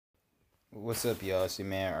What's up, y'all? It's your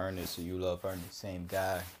man Ernest, who you love Ernest, same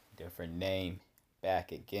guy, different name,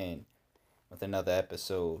 back again with another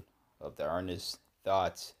episode of the Ernest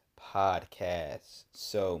Thoughts Podcast.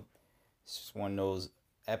 So, this is one of those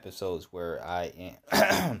episodes where I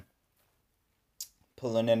am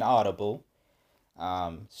pulling an audible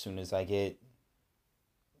as soon as I get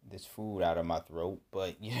this food out of my throat.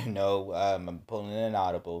 But, I'm pulling an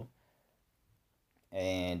audible.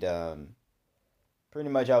 And pretty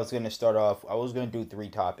much I was going to start off, I was going to do three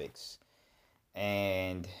topics.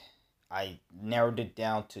 And I narrowed it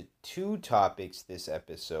down to two topics this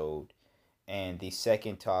episode. And the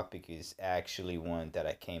second topic is actually one that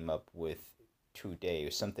I came up with today,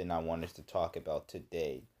 or something I wanted to talk about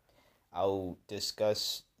today. I'll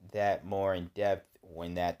discuss that more in depth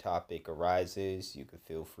when that topic arises. You can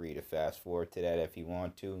feel free to fast forward to that if you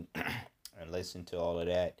want to and listen to all of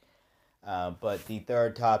that. But the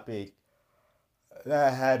third topic that I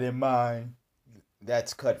had in mind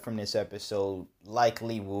that's cut from this episode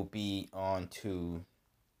likely will be on to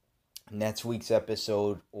next week's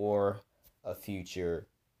episode or a future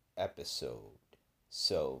episode.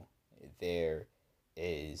 So there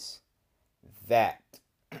is that.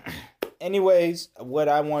 Anyways, what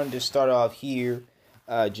I wanted to start off here,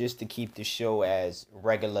 just to keep the show as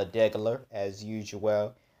regular as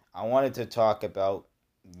usual, I wanted to talk about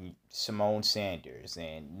Symone Sanders.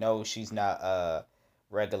 And no, she's not a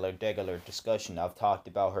regular discussion. I've talked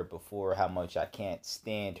about her before, how much I can't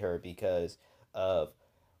stand her because of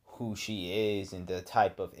who she is and the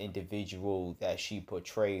type of individual that she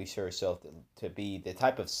portrays herself to be, the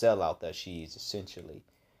type of sellout that she is essentially.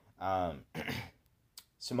 Um,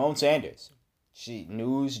 Symone Sanders,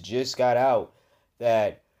 news just got out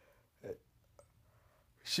that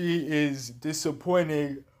she is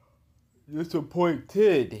disappointed.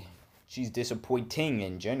 She's disappointing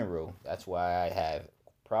in general. That's why I have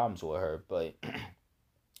problems with her. But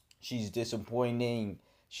she's disappointing.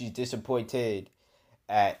 She's disappointed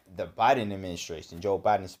at the Biden administration, Joe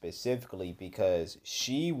Biden specifically, because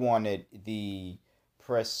she wanted the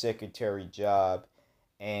press secretary job,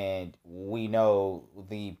 and we know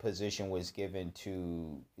the position was given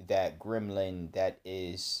to that gremlin that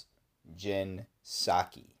is Jen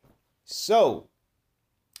Psaki. So,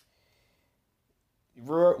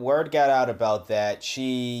 word got out about that.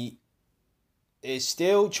 She is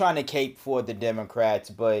still trying to cape for the Democrats,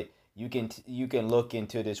 but you can look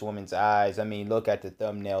into this woman's eyes. I mean, look at the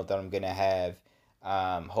thumbnail that I'm gonna have.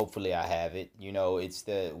 Hopefully I have it. It's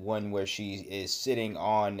the one where she is sitting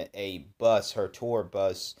on a bus, her tour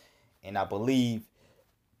bus, and I believe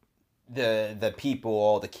the people,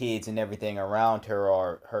 all the kids and everything around her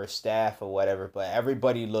are her staff or whatever. But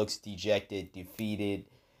everybody looks dejected, defeated.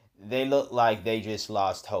 They look like they just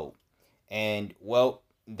lost hope. And well,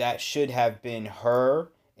 that should have been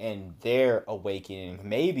her and their awakening.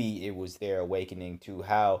 Maybe it was their awakening to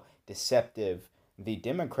how deceptive the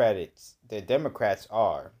Democrats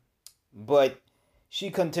are. But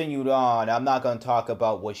she continued on. I'm not going to talk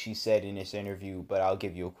about what she said in this interview, but I'll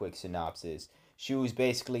give you a quick synopsis. She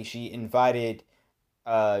invited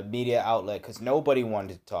media outlet because nobody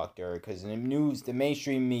wanted to talk to her, because the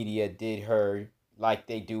mainstream media did her like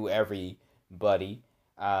they do everybody,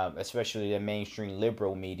 especially the mainstream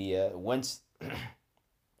liberal media. Once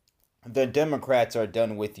the Democrats are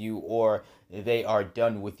done with you, or they are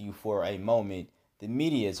done with you for a moment, the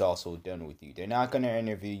media is also done with you. They're not going to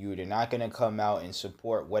interview you. They're not going to come out and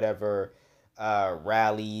support whatever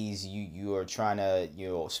rallies you are trying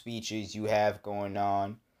to, speeches you have going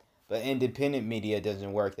on. But independent media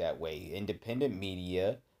doesn't work that way. Independent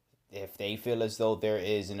media, if they feel as though there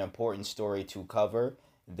is an important story to cover,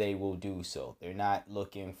 they will do so. They're not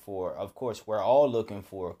looking for, of course, we're all looking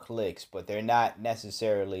for clicks, but they're not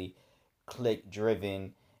necessarily click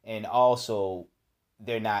driven. And also,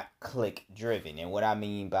 they're not click driven. And what I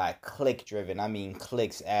mean by click driven, I mean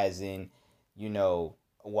clicks as in,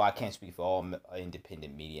 well, I can't speak for all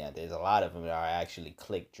independent media. There's a lot of them that are actually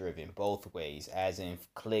click driven both ways, as in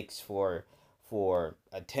clicks for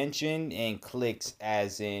attention, and clicks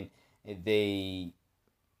as in they,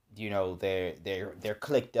 they're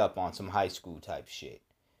clicked up on some high school type shit.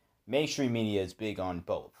 Mainstream media is big on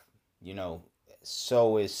both. You know,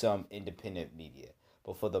 so is some independent media.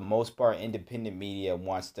 But for the most part, independent media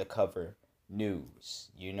wants to cover news.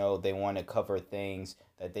 They want to cover things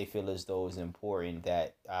that they feel as though is important,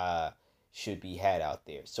 that should be had out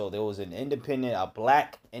there. So there was a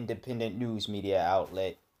black independent news media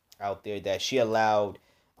outlet out there that she allowed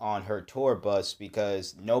on her tour bus,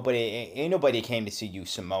 because ain't nobody came to see you,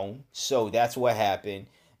 Symone. So that's what happened.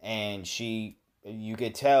 And you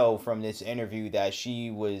could tell from this interview that she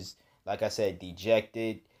was, like I said,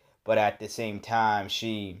 dejected. but at the same time,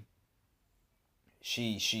 she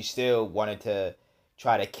still wanted to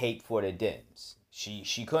try to cape for the Dems.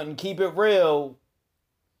 She couldn't keep it real,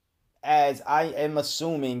 as I am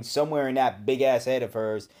assuming somewhere in that big ass head of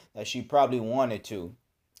hers that she probably wanted to.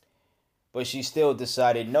 But she still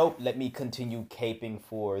decided, nope, let me continue caping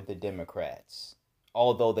for the Democrats,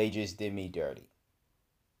 although they just did me dirty.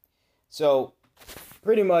 So,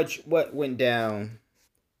 pretty much what went down,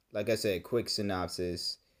 like I said, quick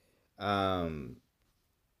synopsis,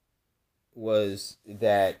 was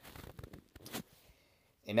that,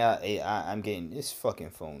 and I'm getting, this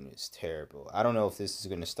fucking phone is terrible. I don't know if this is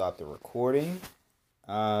going to stop the recording,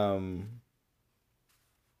 but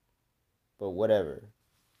whatever.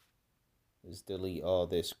 Let's delete all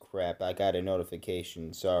this crap. I got a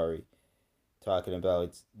notification, sorry, talking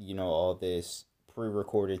about, all this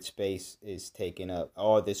pre-recorded space is taking up,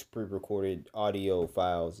 all this pre-recorded audio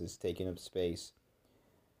files is taking up space.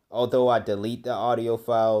 Although I delete the audio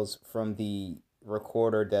files from the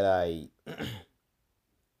recorder that I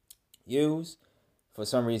use, for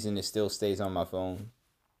some reason it still stays on my phone.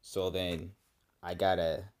 So then I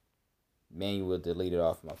gotta manual delete it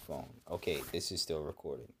off my phone. Okay, this is still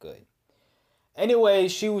recording. Good. Anyway,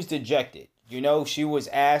 she was dejected. She was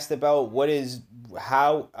asked about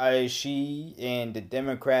how is she and the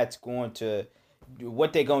Democrats going to,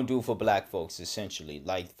 what they gonna do for black folks, essentially,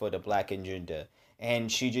 like for the black agenda. And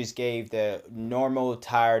she just gave the normal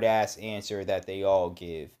tired ass answer that they all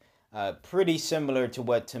give. Pretty similar to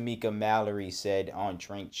what Tamika Mallory said on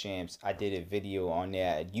Drink Champs. I did a video on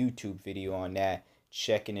that, a YouTube video on that.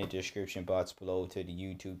 Check in the description box below to the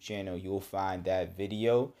YouTube channel. You'll find that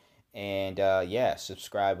video. And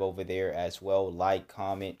subscribe over there as well. Like,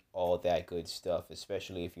 comment, all that good stuff.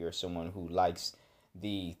 Especially if you're someone who likes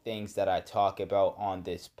the things that I talk about on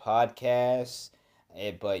this podcast.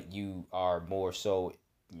 But you are more so,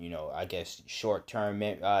 I guess,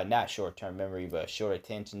 not short-term memory, but short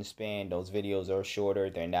attention span. Those videos are shorter.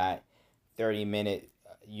 They're not 30-minute,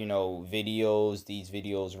 videos. These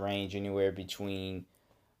videos range anywhere between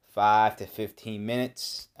 5 to 15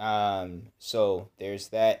 minutes. So there's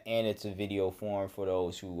that, and it's a video form for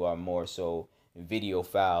those who are more so video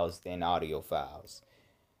files than audio files.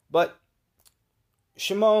 But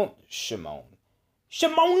Shimon,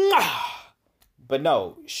 but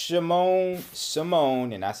no, Simone,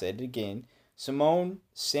 and I said it again, Simone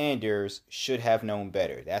Sanders should have known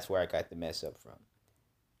better. That's where I got the mess up from.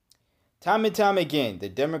 Time and time again, the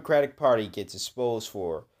Democratic Party gets exposed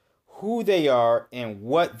for who they are and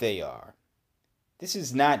what they are. This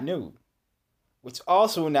is not new. What's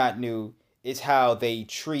also not new is how they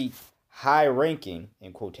treat high-ranking,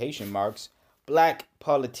 in quotation marks, black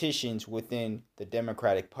politicians within the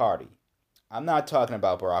Democratic Party. I'm not talking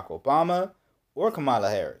about Barack Obama or Kamala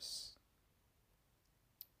Harris.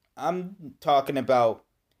 I'm talking about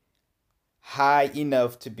high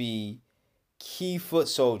enough to be key foot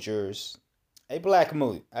soldiers, a black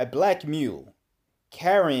mule,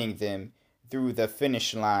 carrying them through the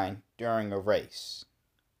finish line during a race.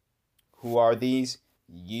 Who are these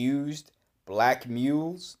used black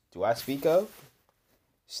mules do I speak of?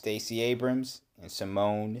 Stacey Abrams and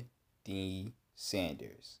Simone D.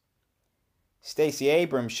 Sanders. Stacey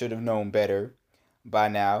Abrams should have known better by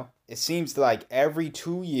now. It seems like every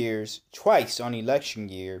 2 years, twice on election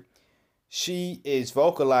year, she is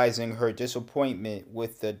vocalizing her disappointment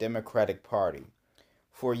with the Democratic Party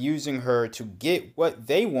for using her to get what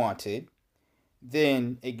they wanted,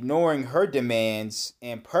 then ignoring her demands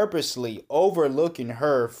and purposely overlooking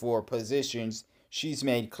her for positions she's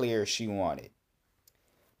made clear she wanted.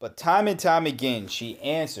 But time and time again, she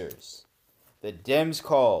answers the Dems'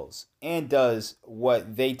 calls and does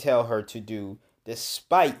what they tell her to do,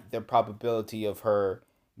 despite the probability of her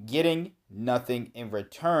getting nothing in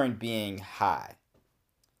return being high.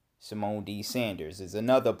 Simone D. Sanders is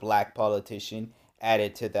another black politician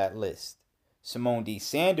added to that list. Simone D.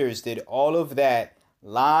 Sanders did all of that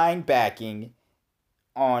line backing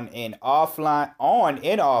on and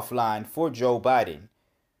offline for Joe Biden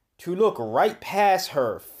to look right past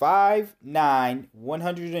her 5'9",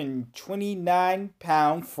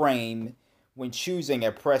 129-pound frame when choosing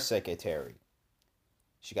a press secretary.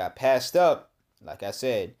 She got passed up, like I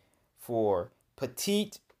said, for a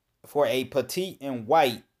petite and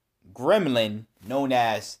white gremlin known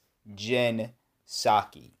as Jen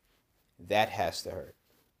Psaki. That has to hurt.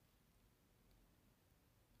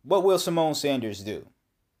 What will Simone Sanders do?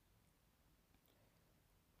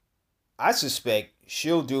 I suspect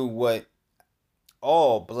she'll do what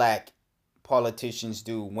all black politicians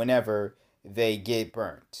do whenever they get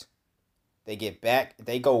burnt.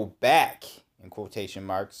 They go back, in quotation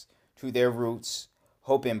marks, to their roots,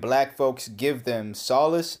 hoping black folks give them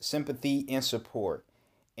solace, sympathy, and support.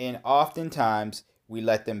 And oftentimes, we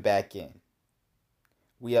let them back in.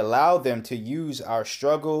 We allow them to use our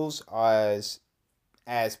struggles as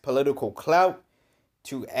political clout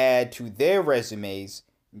to add to their resumes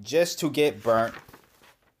just to get burnt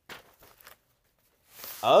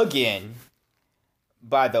again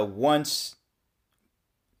by them once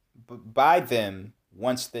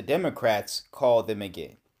the Democrats call them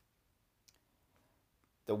again.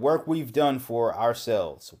 The work we've done for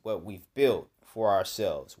ourselves, what we've built for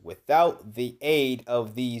ourselves, without the aid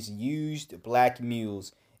of these used black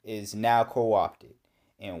mules, is now co-opted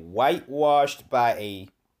and whitewashed by a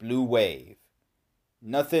blue wave.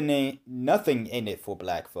 Nothing in it for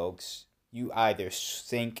black folks. You either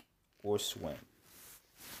sink or swim.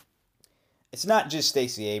 It's not just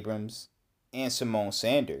Stacey Abrams and Symone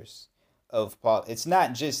Sanders it's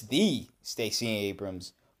not just the Stacey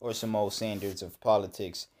Abrams or Symone Sanders of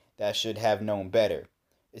politics that should have known better.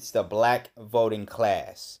 It's the black voting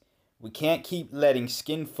class. We can't keep letting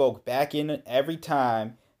skin folk back in every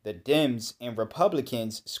time the Dems and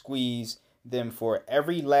Republicans squeeze them for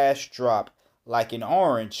every last drop like an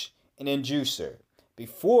orange in a juicer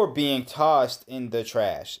before being tossed in the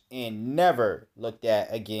trash and never looked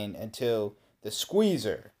at again until the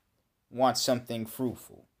squeezer wants something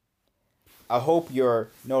fruitful. I hope you're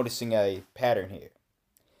noticing a pattern here.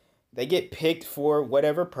 They get picked for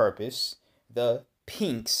whatever purpose. The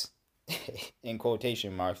pinks, in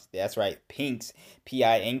quotation marks, that's right, pinks,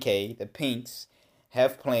 P-I-N-K, the pinks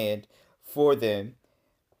have planned for them.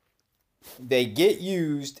 They get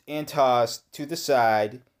used and tossed to the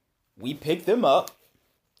side. We pick them up,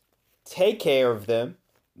 take care of them,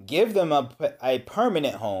 give them a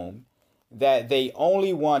permanent home that they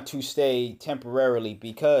only want to stay temporarily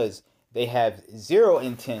because they have zero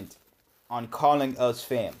intent on calling us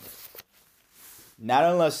family. Not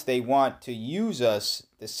unless they want to use us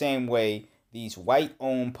the same way these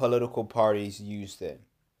white-owned political parties use them.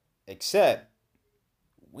 Except,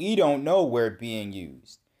 we don't know we're being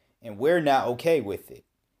used, and we're not okay with it.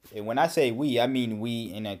 And when I say we, I mean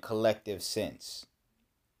we in a collective sense.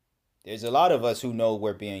 There's a lot of us who know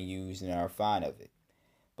we're being used and are fine of it.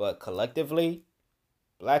 But collectively,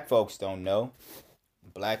 black folks don't know.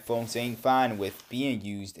 Black folks ain't fine with being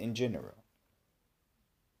used in general.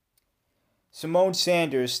 Symone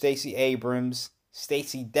Sanders, Stacey Abrams,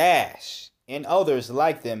 Stacey Dash, and others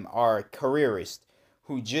like them are careerists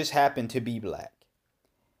who just happen to be black.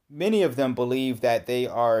 Many of them believe that they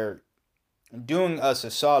are doing us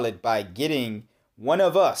a solid by getting one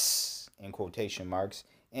of us, in quotation marks,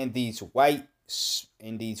 in these white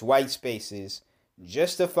spaces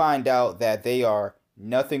just to find out that they are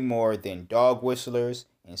nothing more than dog whistlers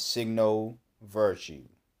and signals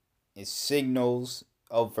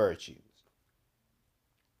of virtue.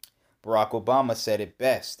 Barack Obama said it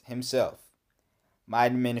best himself. My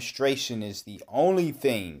administration is the only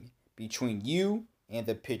thing between you and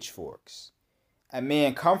the pitchforks. A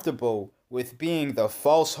man comfortable with being the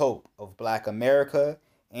false hope of black America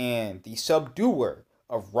and the subduer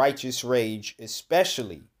of righteous rage,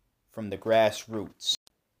 especially from the grassroots.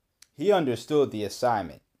 He understood the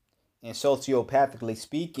assignment, and sociopathically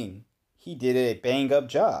speaking, he did a bang-up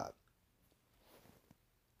job.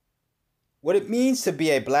 What it means to be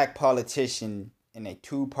a black politician in a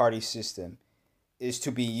two-party system is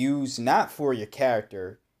to be used not for your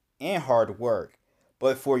character and hard work,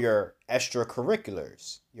 but for your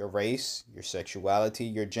extracurriculars, your race, your sexuality,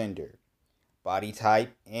 your gender. Body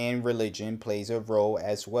type and religion plays a role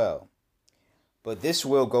as well. But this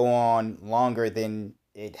will go on longer than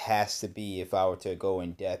it has to be if I were to go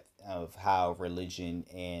in depth of how religion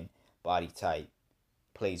and body type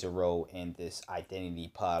plays a role in this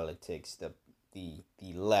identity politics the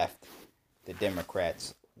left, the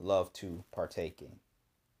Democrats, love to partake in.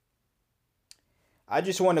 I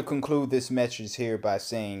just want to conclude this message here by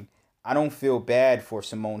saying I don't feel bad for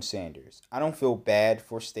Symone Sanders. I don't feel bad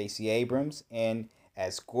for Stacey Abrams. And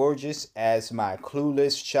as gorgeous as my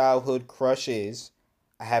clueless childhood crush is,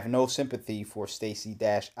 I have no sympathy for Stacey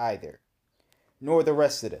Dash either, nor the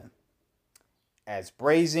rest of them. As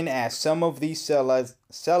brazen as some of these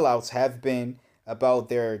sellouts have been about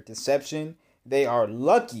their deception, they are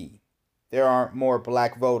lucky there aren't more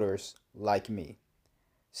black voters like me.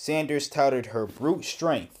 Sanders touted her brute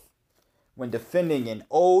strength when defending an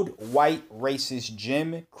old white racist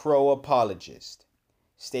Jim Crow apologist.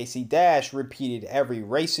 Stacey Dash repeated every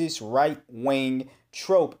racist right-wing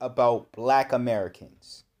trope about black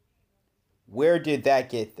Americans. Where did that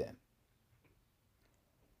get them?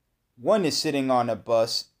 One is sitting on a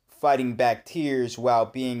bus fighting back tears while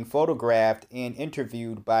being photographed and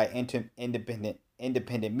interviewed by independent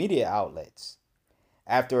independent media outlets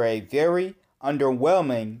after a very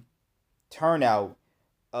underwhelming turnout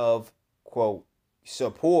of, quote,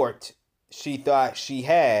 support she thought she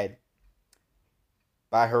had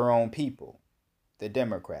by her own people, the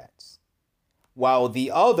Democrats. While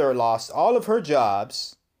the other lost all of her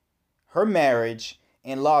jobs, her marriage,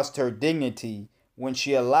 and lost her dignity when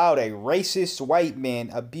she allowed a racist white man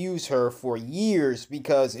abuse her for years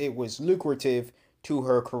because it was lucrative to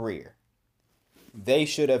her career. They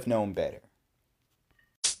should have known better.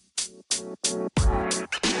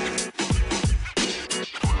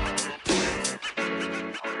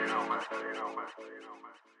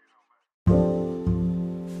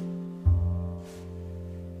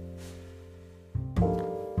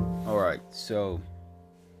 Alright, so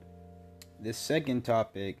the second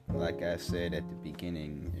topic, like I said at the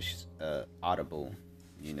beginning, is audible.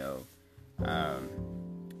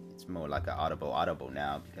 It's more like an audible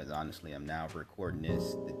now, because honestly I'm now recording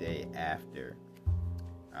this the day after,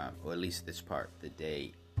 or at least this part, the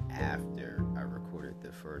day after I recorded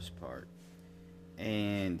the first part.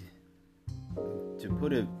 And to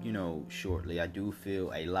put it, shortly, I do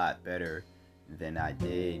feel a lot better than I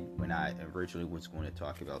did when I originally was going to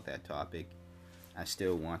talk about that topic. I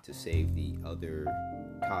still want to save the other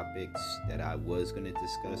topics that I was going to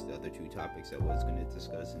discuss, the other two topics I was going to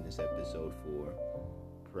discuss in this episode, for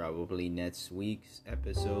probably next week's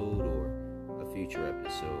episode or a future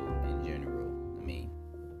episode in general. I mean,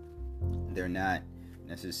 they're not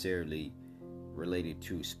necessarily related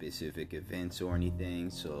to specific events or anything,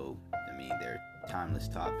 so I mean, they're timeless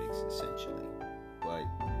topics essentially. But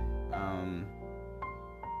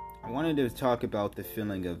I wanted to talk about the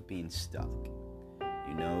feeling of being stuck.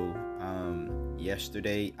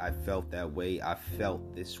 Yesterday I felt that way. I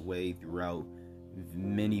felt this way throughout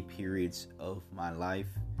many periods of my life.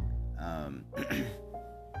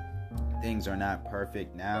 Things are not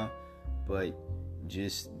perfect now, but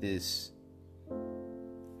just this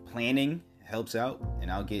planning helps out,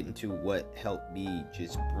 and I'll get into what helped me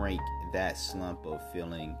just break that slump of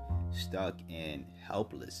feeling stuck and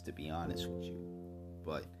helpless, to be honest with you.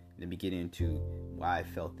 But let me get into why I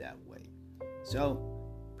felt that way. So,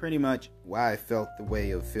 pretty much why I felt the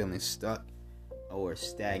way of feeling stuck or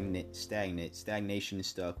stagnation,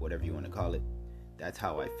 stuck, whatever you want to call it. That's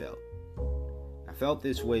how I felt. I felt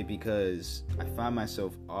this way because I find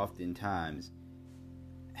myself oftentimes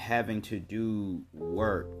having to do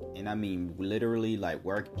work, and I mean literally like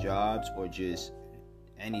work jobs or just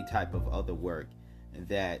any type of other work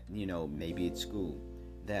that, maybe it's school,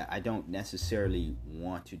 that I don't necessarily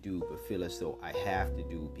want to do but feel as though I have to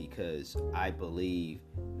do, because I believe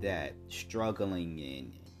that struggling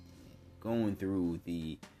and going through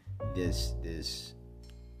doing this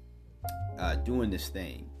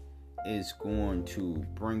thing is going to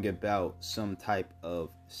bring about some type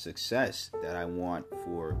of success that I want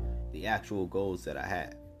for the actual goals that I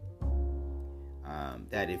have.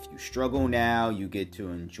 That if you struggle now, you get to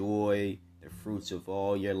enjoy the fruits of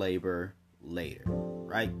all your labor later,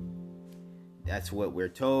 right? That's what we're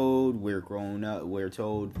told. We're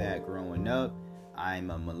told that growing up. I'm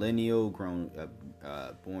a millennial, born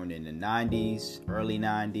in the 90s, early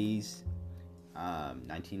 90s,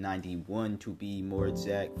 1991 to be more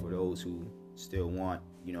exact, for those who still want,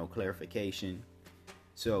 clarification.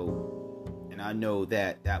 So, and I know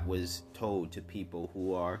that was told to people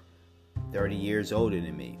who are 30 years older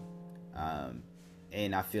than me.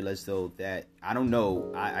 And I feel as though that, I don't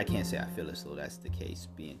know, I can't say I feel as though that's the case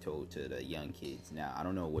being told to the young kids now. I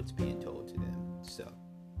don't know what's being told to them. So,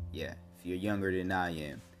 yeah, if you're younger than I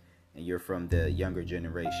am and you're from the younger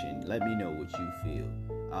generation, let me know what you feel.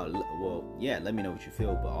 Let me know what you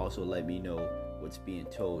feel, but also let me know what's being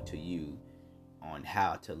told to you on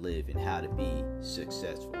how to live and how to be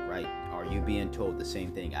successful, right? Are you being told the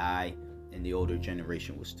same thing I and the older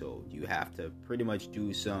generation was told? You have to pretty much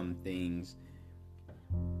do some things.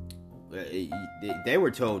 They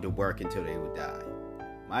were told to work until they would die.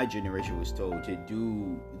 My generation was told to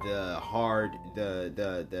do the hard,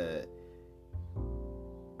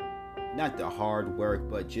 not the hard work,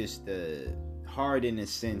 but just the hard in the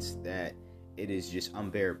sense that it is just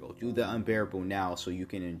unbearable. Do the unbearable now so you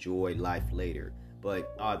can enjoy life later.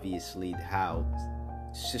 But obviously how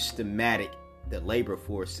systematic the labor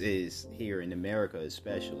force is here in America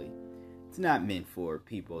especially, it's not meant for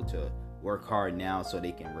people to work hard now so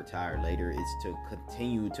they can retire later. It's to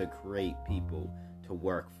continue to create people to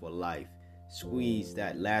work for life. Squeeze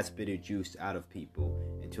that last bit of juice out of people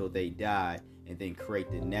until they die, and then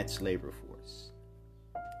create the next labor force.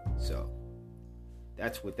 So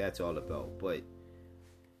that's what that's all about. But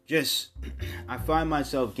just I find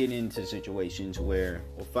myself getting into situations where,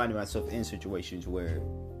 or finding myself in situations where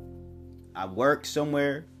I work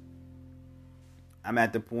somewhere. I'm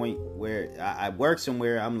at the point where I work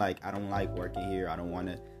somewhere. I'm like, I don't like working here. I don't want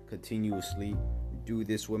to continuously do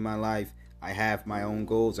this with my life. I have my own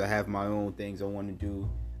goals. I have my own things I want to do.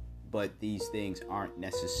 But these things aren't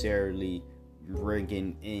necessarily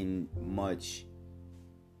bringing in much,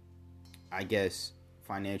 I guess,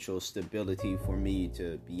 financial stability for me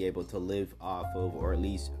to be able to live off of, or at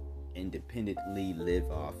least independently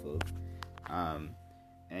live off of.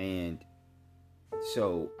 And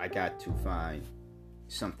so I got to find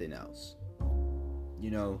something else.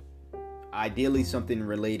 Ideally something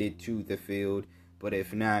related to the field, but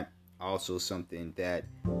if not, also something that,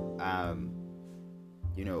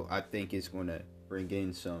 I think is going to bring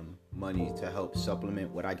in some money to help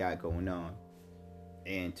supplement what I got going on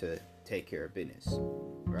and to take care of business,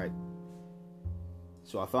 right?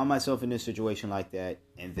 So I found myself in a situation like that,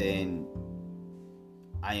 and then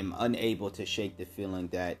I am unable to shake the feeling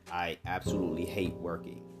that I absolutely hate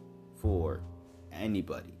working for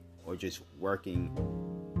anybody or just working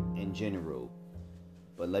in general.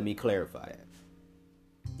 But let me clarify it.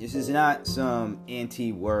 This is not some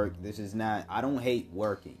anti-work. I don't hate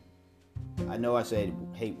working. I know I said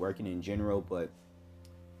hate working in general, but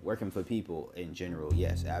working for people in general,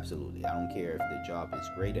 yes, absolutely. I don't care if the job is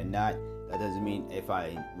great or not. That doesn't mean if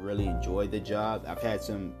I really enjoy the job. I've had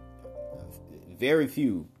some very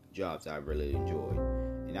few jobs I really enjoyed,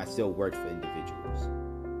 and I still worked for individuals.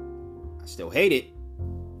 I still hate it,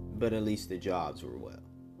 but at least the jobs were well.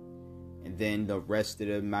 And then the rest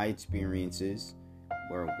of my experiences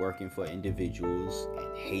were working for individuals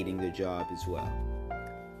and hating the job as well.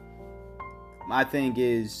 My thing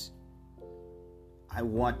is, I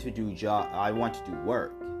want to do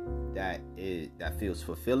work that feels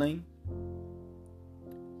fulfilling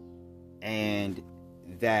and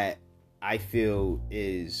that I feel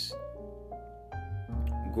is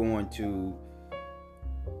going to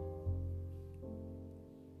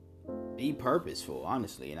be purposeful,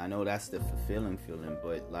 honestly. And I know that's the fulfilling feeling,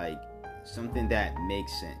 but like something that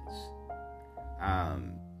makes sense.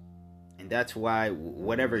 And that's why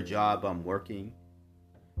whatever job I'm working,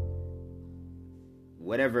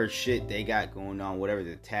 whatever shit they got going on, whatever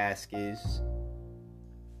the task is,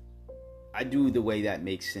 I do the way that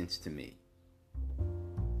makes sense to me.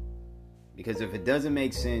 Because if it doesn't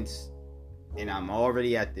make sense and I'm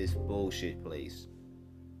already at this bullshit place,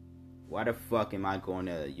 why the fuck am I going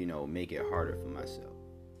to, make it harder for myself?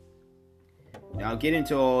 Now, I'll get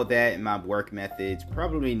into all that in my work methods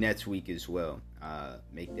probably next week as well.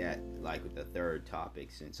 Make that like the third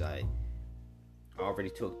topic, since I already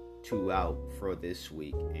took 2 out for this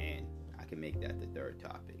week, and I can make that the third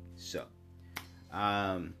topic. So,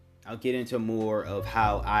 I'll get into more of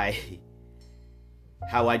how I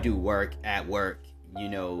do work at work,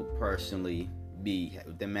 personally,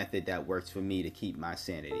 the method that works for me to keep my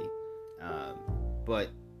sanity. But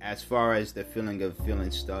as far as the feeling of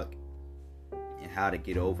feeling stuck and how to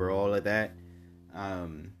get over all of that,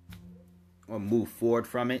 or move forward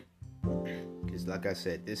from it, because like I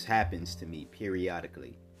said, this happens to me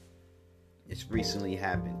periodically. It's recently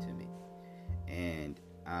happened to me, and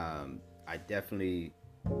I definitely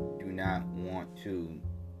do not want to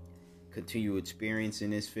continue experiencing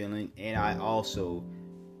this feeling. And I also,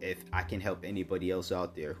 if I can help anybody else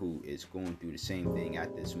out there who is going through the same thing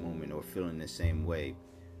at this moment or feeling the same way,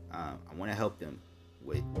 I want to help them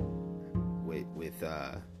with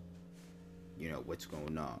what's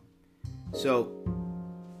going on. So,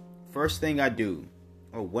 first thing I do,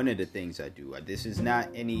 or one of the things I do, this is not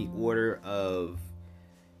any order of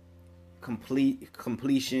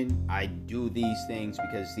completion. I do these things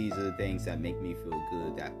because these are the things that make me feel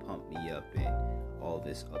good, that pump me up, and all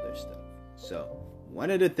this other stuff. So, one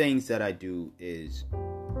of the things that I do is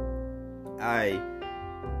I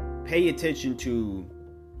pay attention to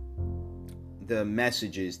the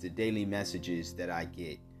messages, the daily messages that I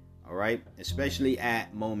get. All right, especially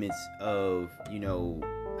at moments of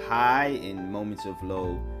high and moments of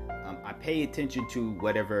low. I pay attention to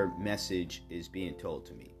whatever message is being told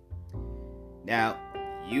to me. Now,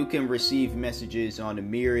 you can receive messages on a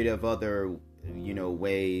myriad of other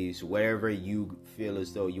ways, wherever you feel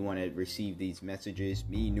as though you want to receive these messages.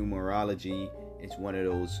 Me, numerology is one of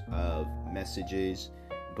those messages.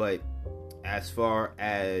 But as far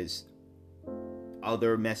as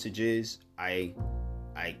other messages, I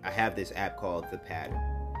have this app called The Pattern.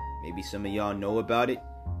 Maybe some of y'all know about it.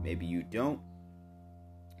 Maybe you don't.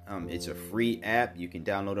 It's a free app. You can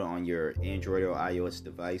download it on your Android or iOS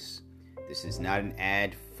device. This is not an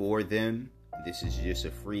ad for them. This is just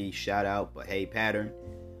a free shout out. But hey, Pattern,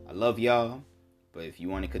 I love y'all, but if you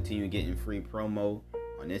want to continue getting free promo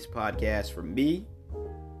on this podcast from me,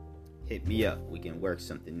 hit me up. We can work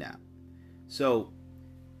something out. So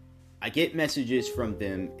I get messages from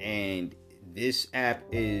them, and this app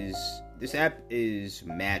is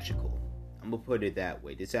magical. I'm gonna put it that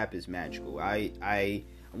way. This app is magical. I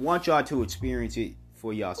want y'all to experience it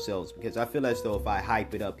for yourselves, because I feel as though if I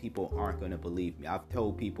hype it up, people aren't gonna believe me. I've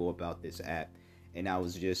told people about this app, and I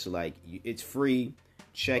was just like, it's free.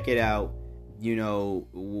 Check it out. You know,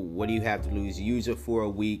 what do you have to lose? Use it for a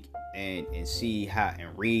week and see how, and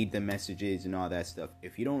read the messages and all that stuff.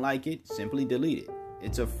 If you don't like it, simply delete it.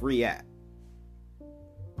 It's a free app.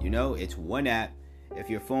 You know, it's one app. If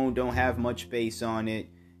your phone don't have much space on it,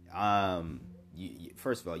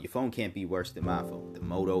 first of all, your phone can't be worse than my phone, the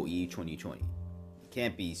Moto E 2020. It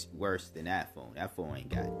can't be worse than that phone. That phone ain't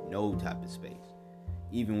got no type of space,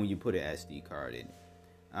 even when you put an SD card in it.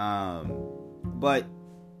 But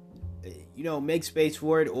you know, make space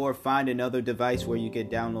for it, or find another device where you can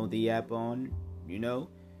download the app on. You know,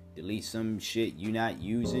 delete some shit you not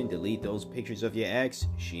using. Delete those pictures of your ex.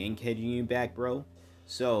 She ain't getting you back, bro.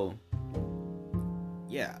 So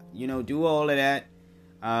yeah, you know, do all of that.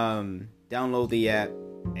 Download the app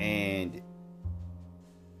and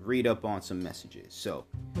read up on some messages. So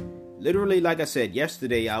literally, like I said,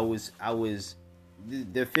 yesterday I was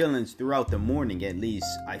the feelings throughout the morning, at least,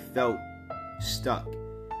 I felt stuck.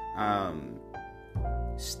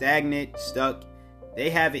 Stagnant, stuck. They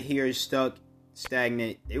have it here, stuck,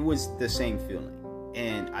 stagnant. It was the same feeling.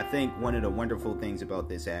 And I think one of the wonderful things about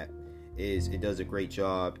this app is it does a great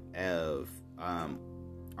job of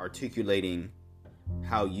articulating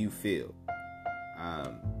how you feel,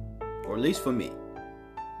 or at least for me.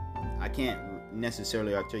 I can't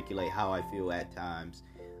necessarily articulate how I feel at times.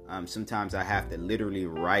 Sometimes I have to literally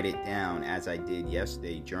write it down, as I did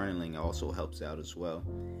yesterday. Journaling also helps out as well.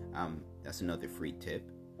 That's another free tip.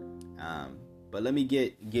 But let me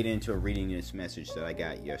get into reading this message that I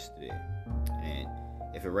got yesterday. And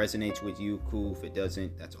if it resonates with you, cool. If it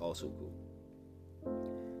doesn't, that's also cool.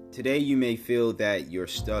 Today you may feel that you're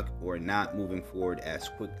stuck or not moving forward as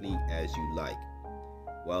quickly as you like.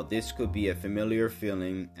 While this could be a familiar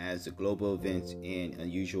feeling, as the global events and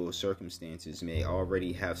unusual circumstances may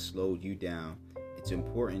already have slowed you down, it's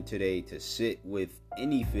important today to sit with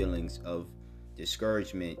any feelings of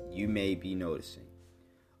discouragement you may be noticing.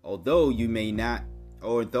 Although you may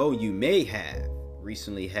have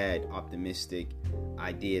recently had optimistic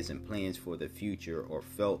ideas and plans for the future, or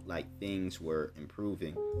felt like things were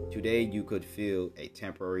improving, today you could feel a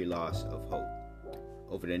temporary loss of hope.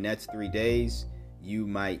 Over the next 3 days, you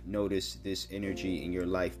might notice this energy in your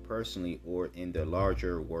life personally or in the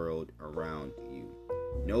larger world around you.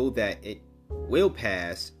 Know that it will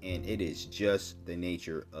pass, and it is just the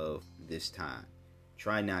nature of this time.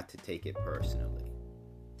 Try not to take it personally.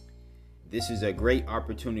 This is a great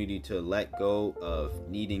opportunity to let go of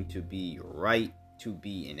needing to be right, to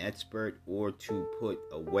be an expert, or to put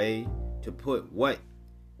what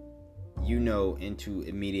you know into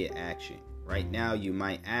immediate action. Right now, you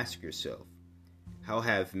might ask yourself, how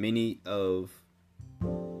have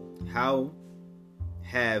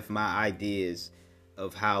my ideas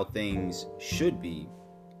of how things should be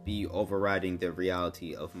overriding the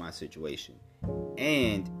reality of my situation?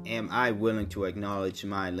 And am I willing to acknowledge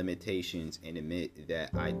my limitations and admit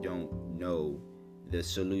that I don't know the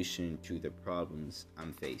solution to the problems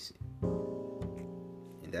I'm facing?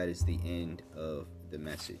 And that is the end of the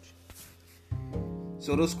message.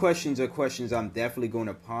 So those questions are questions I'm definitely going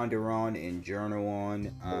to ponder on and journal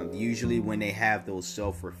on. Usually when they have those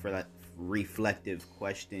self-reflective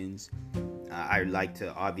questions, I like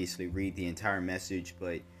to obviously read the entire message,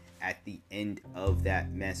 but at the end of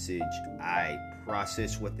that message, I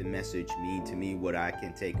process what the message means to me, what I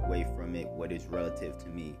can take away from it, what is relative to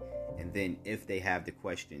me. And then if they have the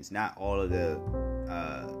questions, not all of the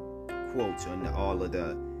quotes or all of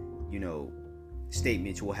the,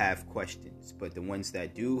 statements will have questions, but the ones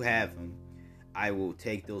that do have them, I will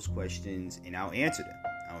take those questions and I'll answer them.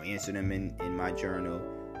 I'll answer them in my journal.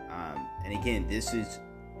 And again, this is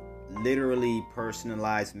literally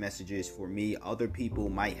personalized messages for me. Other people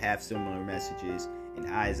might have similar messages, and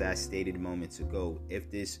as I stated moments ago,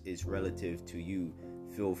 if this is relative to you,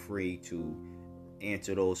 feel free to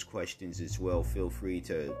answer those questions as well. Feel free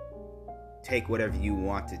to take whatever you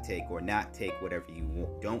want to take, or not take whatever you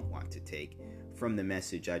don't want to take from the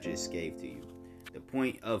message I just gave to you. The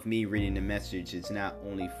point of me reading the message is not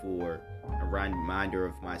only for a reminder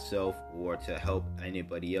of myself or to help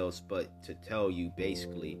anybody else, but to tell you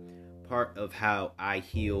basically part of how I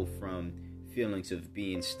heal from feelings of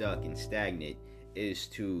being stuck and stagnant is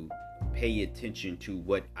to pay attention to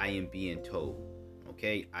what I am being told.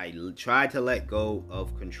 Okay, I try to let go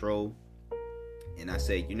of control, and I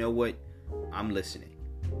say, you know what? I'm listening.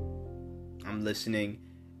 I'm listening.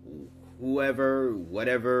 Whoever,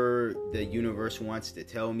 whatever the universe wants to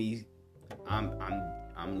tell me,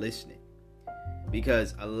 I'm listening.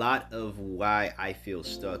 Because a lot of why I feel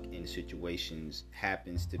stuck in situations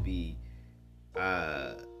happens to be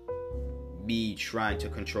me trying to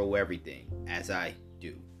control everything as I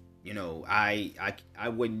do. I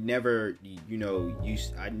would never,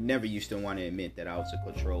 I never used to want to admit that I was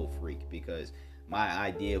a control freak, because my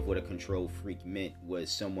idea of what a control freak meant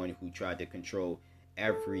was someone who tried to control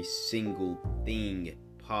every single thing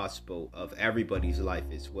possible of everybody's life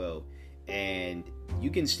as well. And you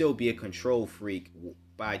can still be a control freak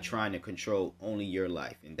by trying to control only your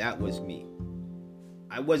life. And that was me.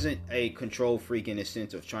 I wasn't a control freak in the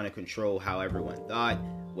sense of trying to control how everyone thought,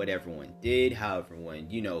 what everyone did, how everyone,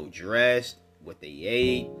 dressed, what they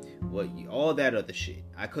ate, all that other shit.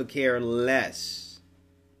 I could care less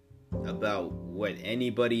about what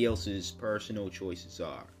anybody else's personal choices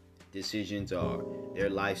are, decisions are, their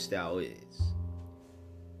lifestyle is.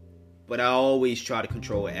 But I always try to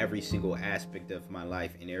control every single aspect of my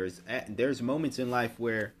life. And there's moments in life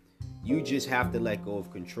where you just have to let go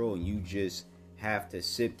of control. You just have to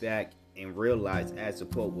sit back and realize, as the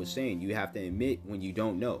quote was saying, you have to admit when you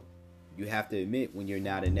don't know. You have to admit when you're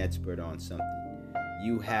not an expert on something.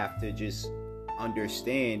 You have to just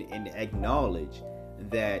understand and acknowledge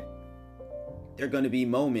that there are going to be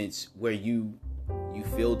moments where you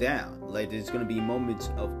feel down. Like, there's going to be moments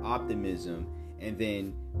of optimism, and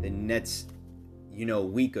then the next,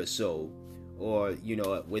 week or so, or,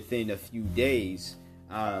 within a few days,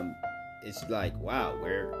 it's like, wow,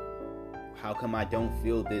 how come I don't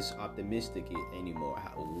feel this optimistic anymore?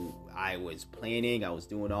 I was planning, I was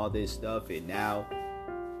doing all this stuff, and now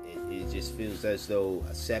it just feels as though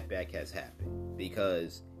a setback has happened,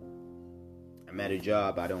 because I'm at a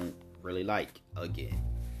job I don't really like again,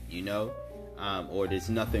 or there's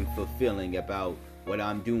nothing fulfilling about what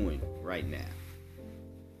I'm doing right now.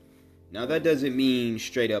 Now, that doesn't mean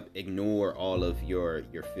straight up ignore all of your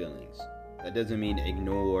feelings. That doesn't mean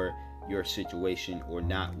ignore your situation or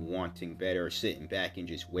not wanting better or sitting back and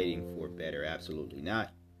just waiting for better. Absolutely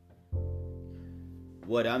not.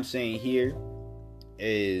 What I'm saying here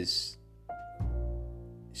is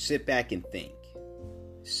sit back and think.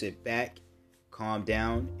 Sit back, calm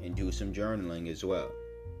down, and do some journaling as well.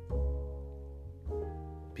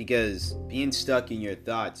 Because being stuck in your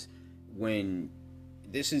thoughts, when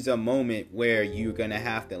this is a moment where you're going to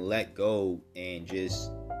have to let go and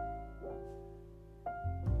just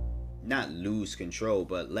not lose control,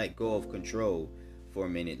 but let go of control for a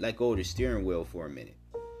minute. Let go of the steering wheel for a minute.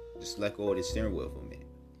 Just let go of the steering wheel for a minute.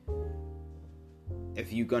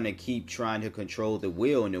 If you're going to keep trying to control the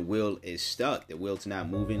wheel and the wheel is stuck, the wheel's not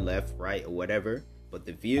moving left, right, or whatever, but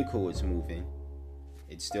the vehicle is moving,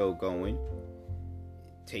 it's still going,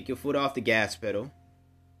 take your foot off the gas pedal,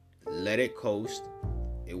 let it coast.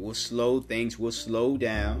 It will things will slow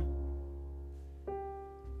down.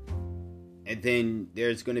 And then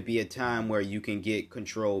there's going to be a time where you can get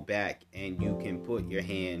control back and you can put your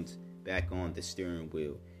hands back on the steering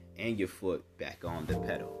wheel and your foot back on the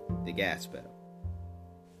pedal, the gas pedal.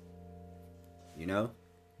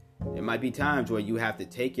 There might be times where you have to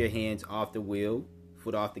take your hands off the wheel,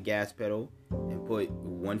 foot off the gas pedal, and put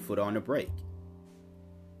one foot on the brake.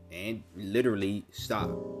 And literally stop.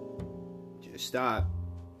 Just stop.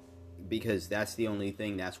 Because that's the only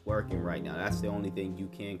thing that's working right now. That's the only thing you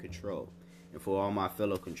can control. And for all my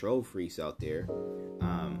fellow control freaks out there,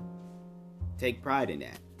 take pride in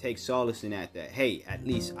that. Take solace in that, hey, at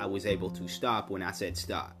least I was able to stop when I said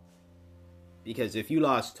stop. Because if you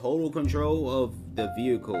lost total control of the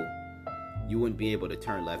vehicle, you wouldn't be able to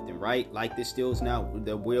turn left and right like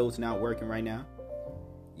the wheel's not working right now.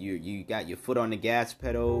 You got your foot on the gas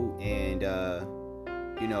pedal, and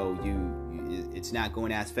it's not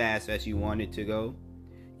going as fast as you want it to go.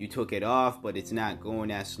 You took it off, but it's not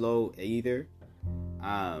going as slow either.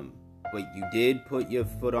 But you did put your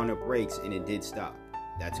foot on the brakes and it did stop.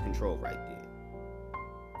 That's control right there.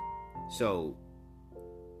 So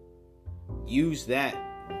use that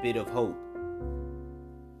bit of hope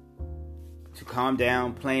to calm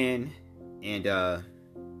down, plan, and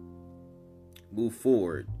move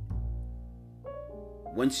forward.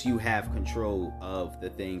 Once you have control of the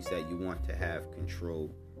things that you want to have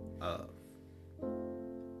control of.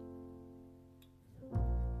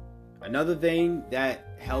 Another thing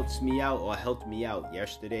that helped me out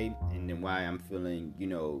yesterday, and then why I'm feeling,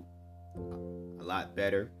 a lot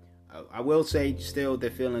better. I will say still the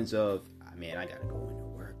feelings of, man, I gotta go into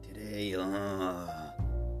work. today,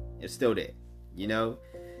 it's still there, you know?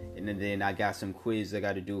 And then I got some quiz I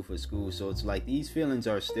got to do for school. So it's like these feelings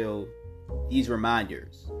are still, these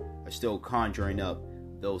reminders are still conjuring up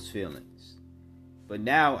those feelings. But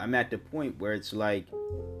now I'm at the point where it's like,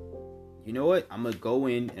 you know what? I'm going to go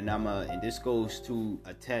in and this goes to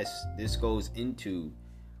a test. This goes into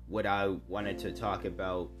what I wanted to talk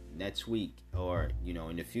about next week or,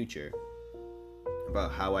 in the future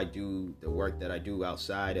about how I do the work that I do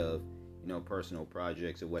outside of, personal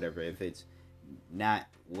projects or whatever. If it's not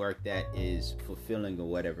work that is fulfilling or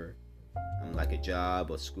whatever, like a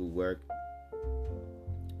job or schoolwork,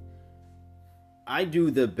 I do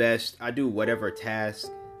the best. I do whatever task.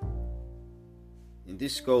 And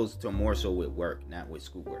this goes to more so with work, not with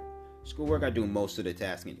schoolwork. Schoolwork, I do most of the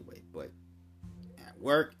tasks anyway. But at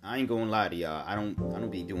work, I ain't gonna lie to y'all. I don't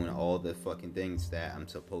be doing all the fucking things that I'm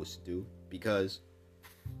supposed to do, because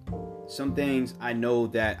some things I know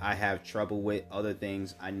that I have trouble with. Other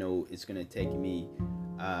things I know it's gonna take me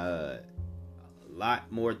a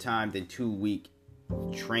lot more time than 2 week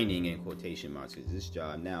training in quotation marks. Because this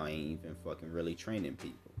job now ain't even fucking really training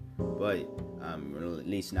people, but at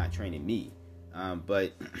least not training me.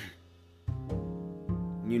 But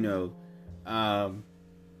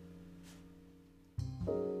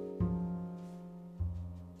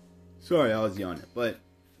sorry, I was yawning. But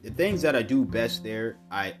the things that I do best there,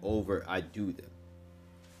 I do them,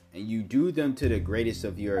 and you do them to the greatest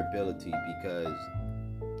of your ability. Because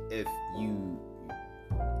if you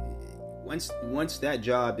once that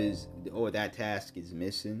job is, or that task is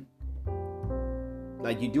missing,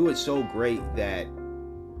 like, you do it so great that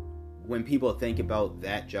when people think about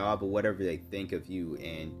that job or whatever, they think of you.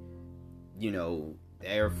 And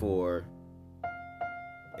therefore,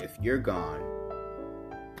 if you're gone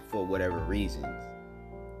for whatever reasons,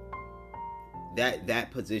 that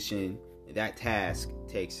position, that task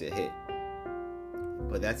takes a hit.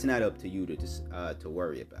 But that's not up to you to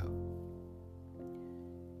worry about.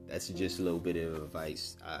 That's just a little bit of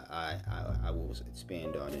advice I will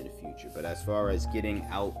expand on in the future. But as far as getting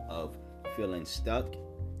out of feeling stuck,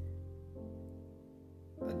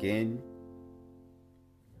 again,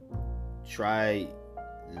 try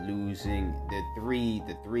losing the three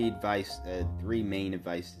main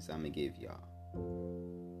advices I'm gonna give y'all.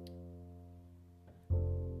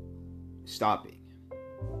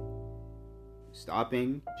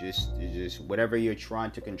 Stopping, just whatever you're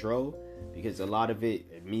trying to control, because a lot of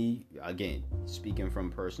it, me, again, speaking from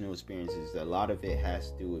personal experiences, a lot of it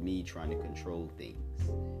has to do with me trying to control things.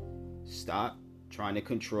 Stop trying to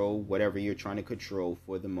control whatever you're trying to control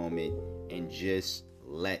for the moment, and just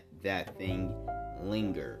let that thing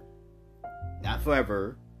linger. Not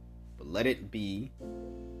forever, but let it be.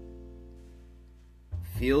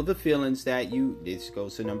 Feel the feelings this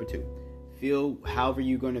goes to number 2. Feel however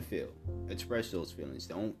you're going to feel. Express those feelings.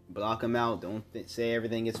 Don't block them out. Don't say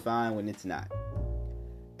everything is fine when it's not.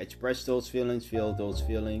 Express those feelings. Feel those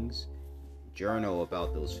feelings. Journal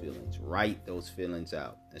about those feelings. Write those feelings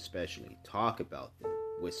out. Especially talk about them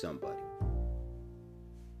with somebody,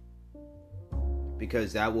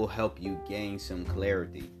 because that will help you gain some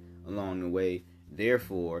clarity along the way.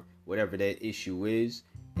 Therefore, whatever that issue is,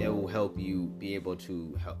 it will help you be able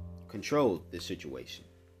to help control the situation.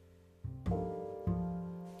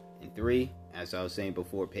 And 3, as I was saying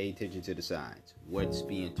before, pay attention to the signs. What's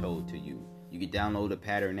being told to you. You can download a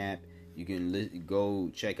pattern app. You can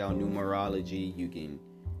go check out numerology. You can,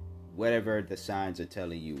 whatever the signs are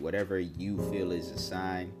telling you, whatever you feel is a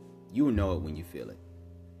sign, you will know it when you feel it.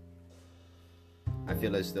 I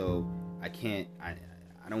feel as though I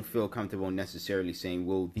don't feel comfortable necessarily saying,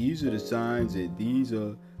 well, these are the signs and these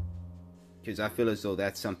are, because I feel as though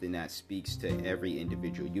that's something that speaks to every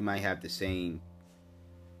individual. You might have the same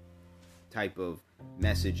type of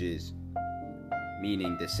messages,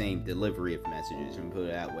 meaning the same delivery of messages, and put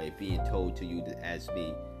it that way, being told to you as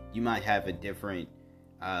me. You might have a different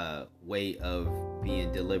way of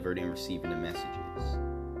being delivered and receiving the messages.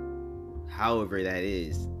 However that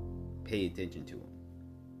is, pay attention to them.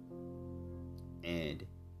 And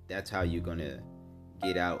that's how you're going to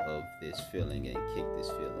get out of this feeling and kick this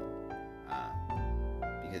feeling.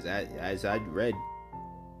 Because as I read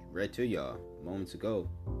to y'all moments ago,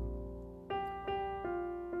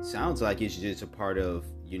 sounds like it's just a part of,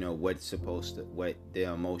 what the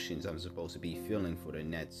emotions I'm supposed to be feeling for the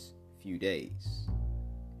next few days.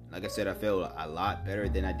 Like I said, I feel a lot better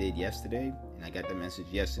than I did yesterday. And I got the message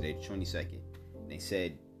yesterday, the 22nd. And they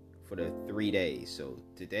said for the 3 days. So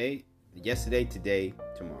yesterday, today,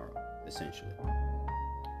 tomorrow, essentially.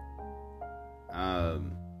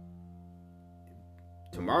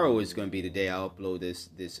 Tomorrow is going to be the day I upload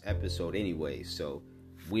this episode anyway. So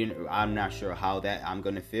I'm not sure how that I'm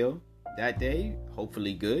gonna feel that day.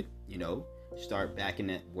 Hopefully good, start back in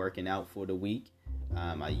it, working out for the week.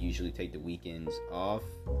 I usually take the weekends off,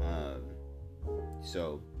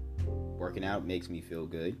 so working out makes me feel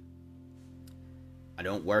good. I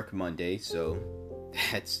don't work Monday, so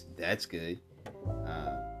that's good.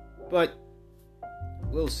 But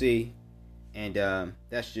we'll see. And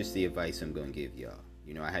that's just the advice I'm going to give y'all.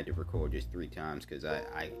 I had to record this 3 times because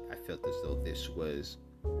I felt as though this was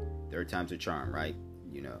third time's a charm, right?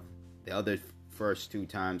 The other first 2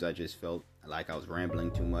 times I just felt like I was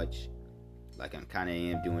rambling too much, like I'm kind of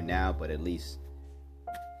am doing now, but at least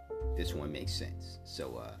this one makes sense.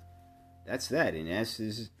 So that's that, and that's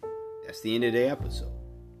the end of the episode.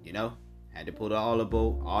 Had to pull the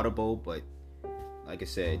audible, but like I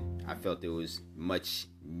said, I felt it was much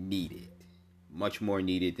more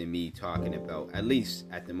needed than me talking about, at least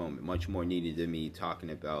at the moment, much more needed than me talking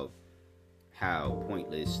about how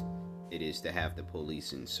pointless it is to have the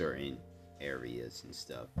police in certain areas and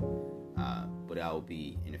stuff. But I will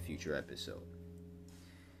be in a future episode.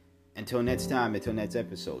 Until next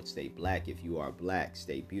episode, stay black if you are black,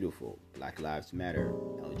 stay beautiful. Black lives matter,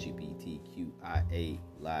 LGBTQIA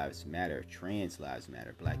lives matter, trans lives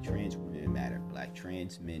matter, black trans women matter, black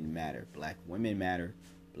trans men matter, black women matter,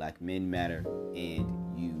 black men matter, and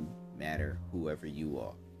you matter, whoever you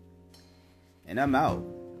are. And I'm out.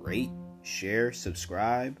 Rate, share,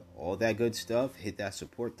 subscribe, all that good stuff. Hit that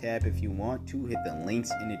support tab if you want to. Hit the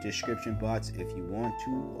links in the description box if you want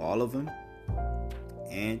to. All of them.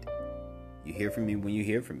 And you hear from me when you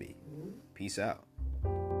hear from me. Peace out.